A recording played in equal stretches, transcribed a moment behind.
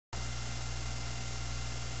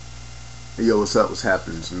Yo, what's up? What's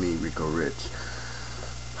happening to me, Rico Rich?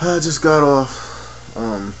 I just got off.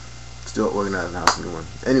 Still organizing the house anyway.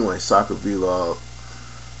 Anyway, soccer vlog.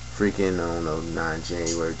 Freaking, I don't know, 9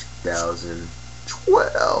 January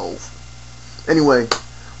 2012. Anyway,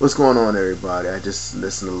 what's going on, everybody? I just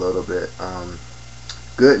listened a little bit.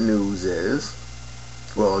 Good news is,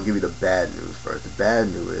 well, I'll give you the bad news first. The bad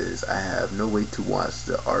news is I have no way to watch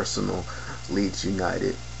the Arsenal Leeds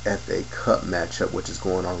United FA Cup matchup, which is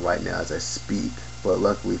going on right now as I speak. But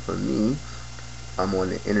luckily for me, I'm on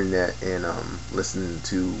the internet and listening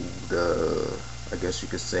to the, I guess you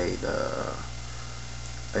could say, the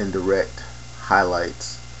indirect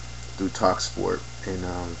highlights through TalkSport. And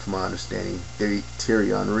to my understanding, Thierry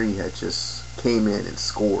Henry had just came in and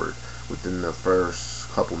scored within the first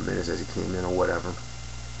couple minutes as he came in or whatever.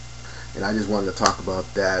 And I just wanted to talk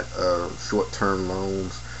about that, short-term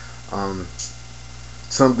loans.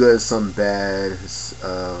 Some good, some bad. It's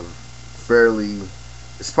probably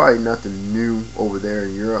nothing new over there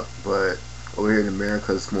in Europe, but over here in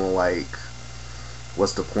America, it's more like,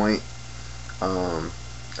 what's the point? And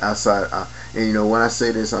when I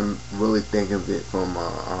say this, I'm really thinking of it from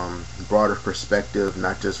a broader perspective,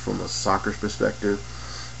 not just from a soccer perspective.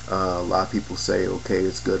 A lot of people say, okay,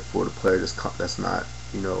 it's good for the player. That's not,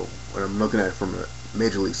 when I'm looking at it from a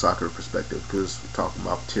Major League Soccer perspective, because we're talking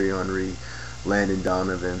about Thierry Henry, Landon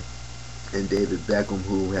Donovan, and David Beckham,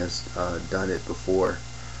 who has done it before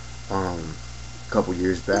a couple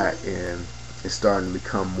years back, and it's starting to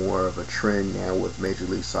become more of a trend now with Major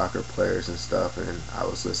League Soccer players and stuff. And I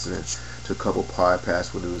was listening to a couple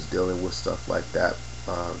podcasts where it was dealing with stuff like that,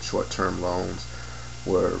 short-term loans,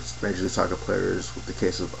 where Major League Soccer players, with the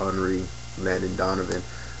case of Henry, Landon Donovan,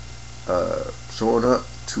 showing up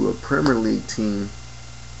to a Premier League team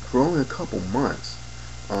for only a couple months.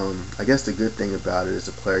 I guess the good thing about it is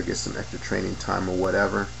the player gets some extra training time or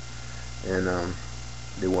whatever, and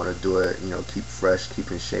they want to do it, keep fresh, keep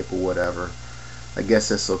in shape or whatever. I guess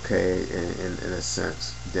that's okay in a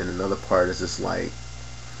sense. Then another part is just like,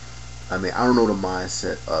 I don't know the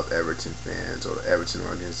mindset of Everton fans or the Everton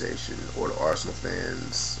organization or the Arsenal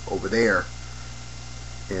fans over there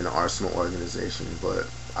in the Arsenal organization, but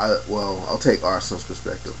I'll take Arsenal's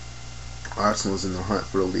perspective. Arsenal's in the hunt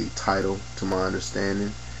for the league title, to my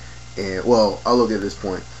understanding. And, I'll look at this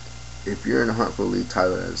point. If you're in the hunt for the league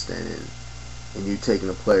title, I understand it, and you're taking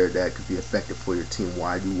a player that could be effective for your team,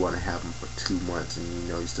 why do you want to have him for 2 months and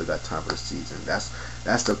you still got time for the season? That's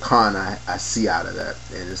the con I see out of that.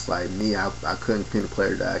 And it's like me, I couldn't pick a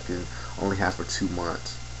player that I can only have for 2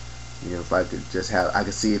 months. If I could just have, I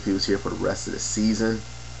could see if he was here for the rest of the season,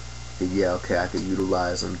 yeah, okay, I could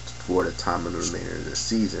utilize him for the time of the remainder of the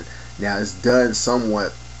season. Now it's done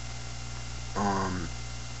somewhat,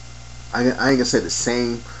 I ain't gonna say the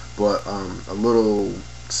same, but a little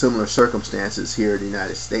similar circumstances here in the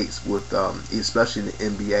United States with, especially in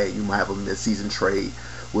the NBA, you might have a mid-season trade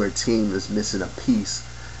where a team is missing a piece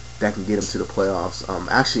that can get them to the playoffs.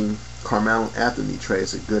 Actually, Carmelo Anthony trade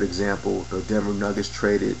is a good example. The Denver Nuggets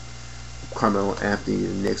traded Carmelo Anthony,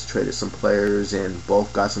 the Knicks traded some players, and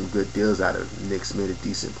both got some good deals out of it. The Knicks made a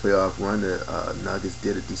decent playoff run. The Nuggets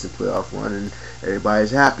did a decent playoff run, and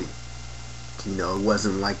everybody's happy. It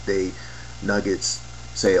wasn't like Nuggets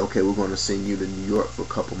say, okay, we're going to send you to New York for a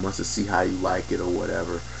couple months to see how you like it or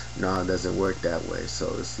whatever. No, it doesn't work that way.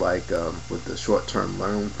 So it's like with the short-term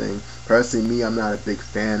loan thing. Personally, me, I'm not a big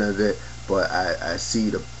fan of it, but I see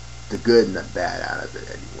the good and the bad out of it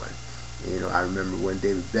anyway. I remember when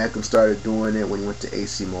David Beckham started doing it, when he went to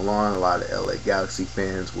AC Milan, a lot of LA Galaxy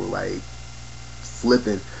fans were like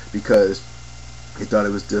flipping because he thought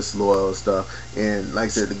it was disloyal and stuff. And like I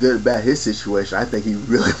said, the good and bad, his situation, I think he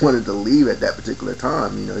really wanted to leave at that particular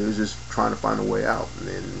time. He was just trying to find a way out.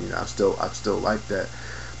 And I still like that.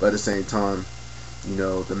 But at the same time,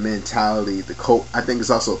 the mentality, I think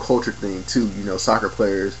it's also a culture thing too. Soccer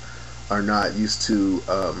players are not used to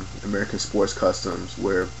American sports customs,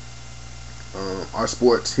 where our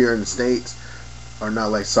sports here in the States are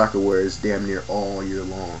not like soccer, where it's damn near all year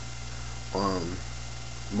long.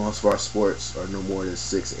 Most of our sports are no more than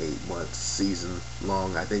 6-8 months season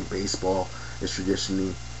long. I think baseball is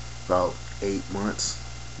traditionally about 8 months,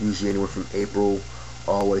 usually anywhere from April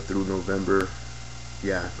all the way through November.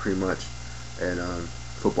 Yeah, pretty much. And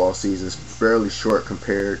football season is fairly short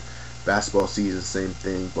compared. Basketball season, same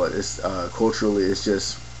thing. But it's culturally, it's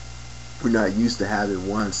just we're not used to having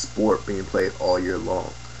one sport being played all year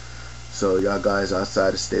long. So y'all guys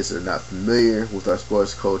outside the States that are not familiar with our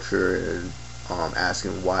sports culture and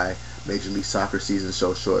asking why Major League Soccer season is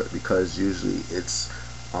so short, because usually it's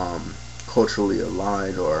culturally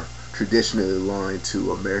aligned or traditionally aligned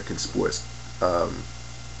to American sports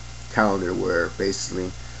calendar where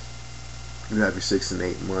basically you have your 6 and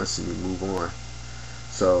 8 months and you move on.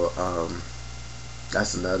 So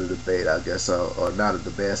that's another debate, I guess, or not a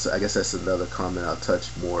debate. So I guess that's another comment I'll touch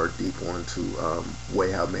more deep on to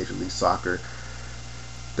way how Major League Soccer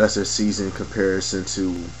does their season in comparison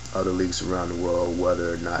to other leagues around the world.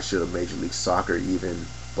 Whether or not should a Major League Soccer even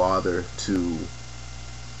bother to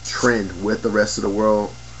trend with the rest of the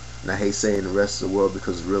world. And I hate saying the rest of the world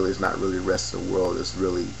because really it's not really the rest of the world. It's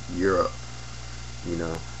really Europe, you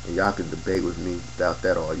know. And y'all can debate with me about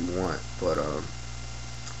that all you want. But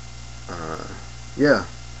yeah.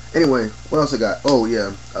 Anyway, what else I got? Oh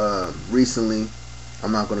yeah. Recently,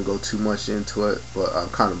 I'm not gonna go too much into it, but I'm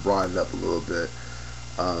kind of broadened up a little bit.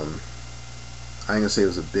 I ain't gonna say it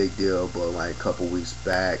was a big deal, but like a couple weeks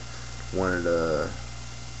back, one of the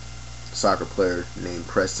soccer player named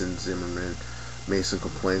Preston Zimmerman made some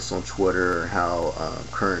complaints on Twitter how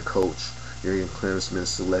current coach Jurgen Klnsmann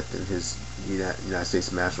selecting his United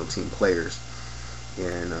States national team players,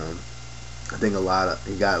 and I think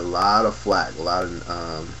he got a lot of flack, a lot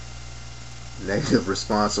of negative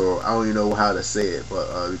response, or I don't even know how to say it,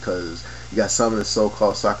 but because you got some of the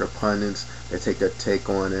so-called soccer pundits that take their take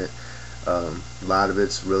on it. A lot of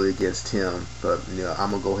it's really against him, but you know,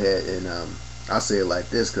 I'm gonna go ahead and I'll say it like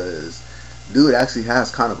this, because dude actually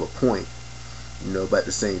has kind of a point, you know. But at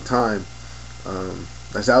the same time,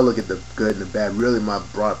 as I look at the good and the bad, really my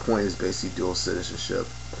broad point is basically dual citizenship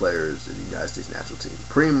players in the United States national team.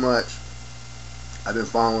 Pretty much, I've been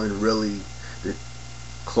following really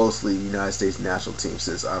closely the United States national team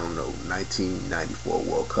since, I don't know, 1994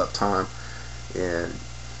 World Cup time, and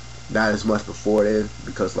not as much before then,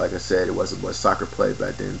 because like I said, it wasn't much soccer played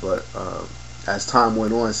back then. But as time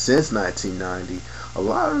went on, since 1990, a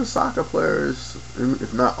lot of the soccer players,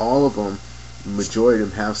 if not all of them, majority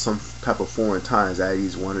of them have some type of foreign ties. That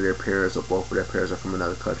is, one of their parents or both of their parents are from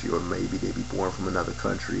another country, or maybe they be born from another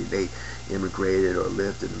country. They immigrated or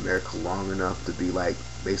lived in America long enough to be like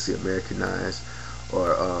basically Americanized,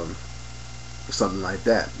 or something like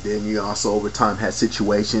that. Then you also over time had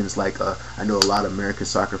situations like I know a lot of American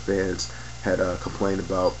soccer fans had complained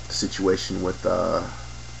about the situation with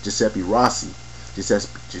Giuseppe Rossi.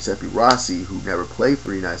 Giuseppe Rossi, who never played for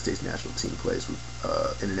the United States national team, plays with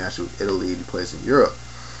international Italy, and he plays in Europe.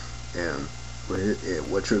 And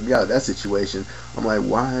what tripped me out of that situation, I'm like,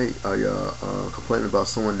 why are y'all complaining about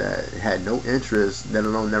someone that had no interest, let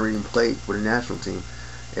alone never even played for the national team?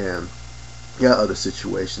 And yeah, other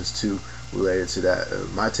situations too related to that.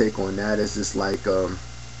 My take on that is just like, I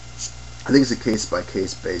think it's a case by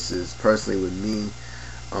case basis. Personally, with me,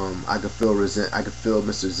 I could feel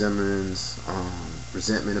Mr. Zimmerman's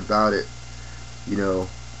resentment about it. You know,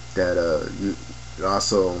 that you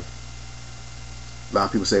also, a lot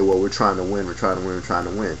of people say, well, we're trying to win.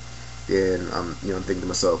 And I'm thinking to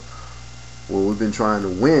myself, well, we've been trying to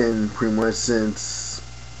win pretty much since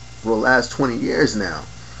the last 20 years now.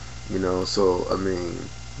 You know, so I mean,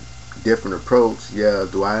 different approach. Yeah,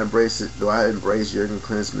 do I embrace it? Do I embrace Jurgen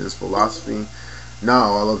Klinsmann's philosophy? No,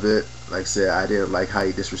 all of it. Like I said, I didn't like how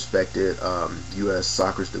he disrespected U.S.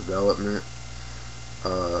 soccer's development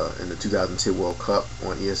in the 2010 World Cup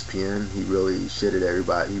on ESPN. He really shitted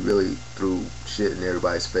everybody. He really threw shit in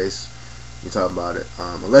everybody's face. You talk about it.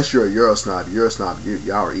 Unless you're a Euro snob,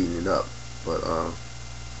 y'all are eating it up. But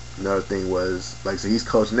another thing was, like I said, he's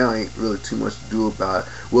coach now. Ain't really too much to do about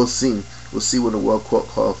it. We'll see. We'll see when the World Cup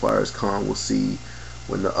qualifiers come. We'll see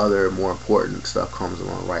when the other more important stuff comes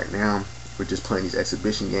along. Right now, we're just playing these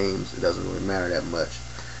exhibition games. It doesn't really matter that much.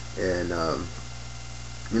 And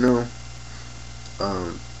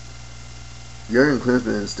Jurgen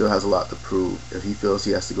Klinsmann still has a lot to prove. If he feels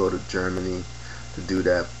he has to go to Germany to do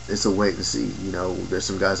that, it's a wait and see. You know, there's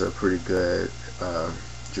some guys that are pretty good.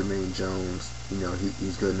 Jermaine Jones, you know,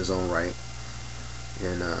 he's good in his own right.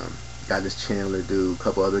 And got this Chandler dude, a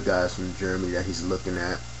couple other guys from Germany that he's looking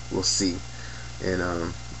at. We'll see. And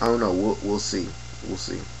I don't know. We'll see.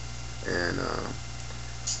 And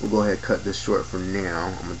we'll go ahead and cut this short for now.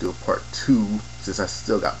 I'm gonna do a part 2 since I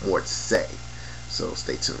still got more to say. So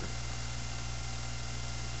stay tuned.